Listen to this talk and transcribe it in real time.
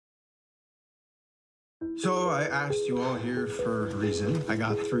So I asked you all here for a reason. I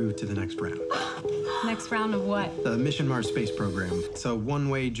got through to the next round. Next round of what? The Mission Mars space program. It's a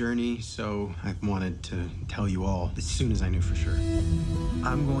one-way journey, so I wanted to tell you all as soon as I knew for sure.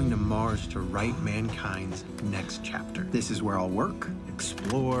 I'm going to Mars to write mankind's next chapter. This is where I'll work,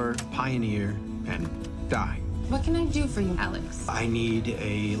 explore, pioneer, and die. What can I do for you, Alex? I need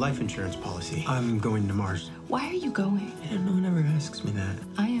a life insurance policy. I'm going to Mars. Why are you going? Yeah, no one ever asks me that.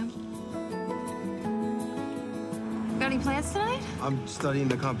 I am. Got any plans tonight? I'm studying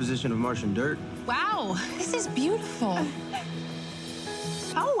the composition of Martian dirt. Wow, this is beautiful.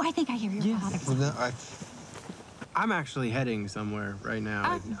 Oh, I think I hear your father. No, I'm actually heading somewhere right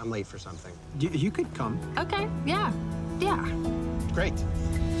now. I'm late for something. You could come. Okay, yeah. Great.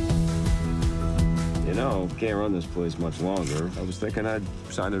 You know, can't run this place much longer. I was thinking I'd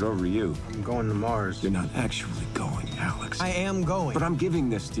sign it over to you. I'm going to Mars. You're not actually going, Alex. I am going. But I'm giving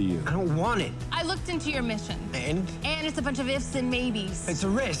this to you. I don't want it. I looked into your mission. And? And it's a bunch of ifs and maybes. It's a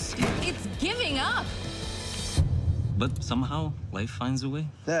risk. It's giving up. But somehow, life finds a way.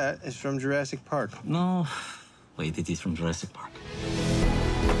 That is from Jurassic Park. No. Wait, it is from Jurassic Park.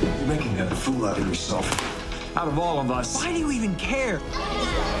 You're making a fool out of yourself. Out of all of us. Why do you even care?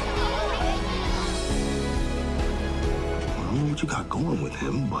 I don't know what you got going with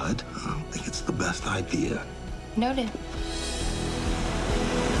him, but I don't think it's the best idea. Noted.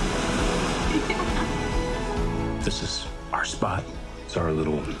 This is our spot. It's our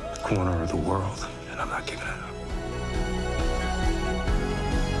little corner of the world, and I'm not giving it up.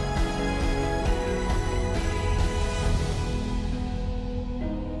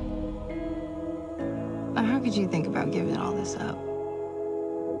 How could you think about giving all this up?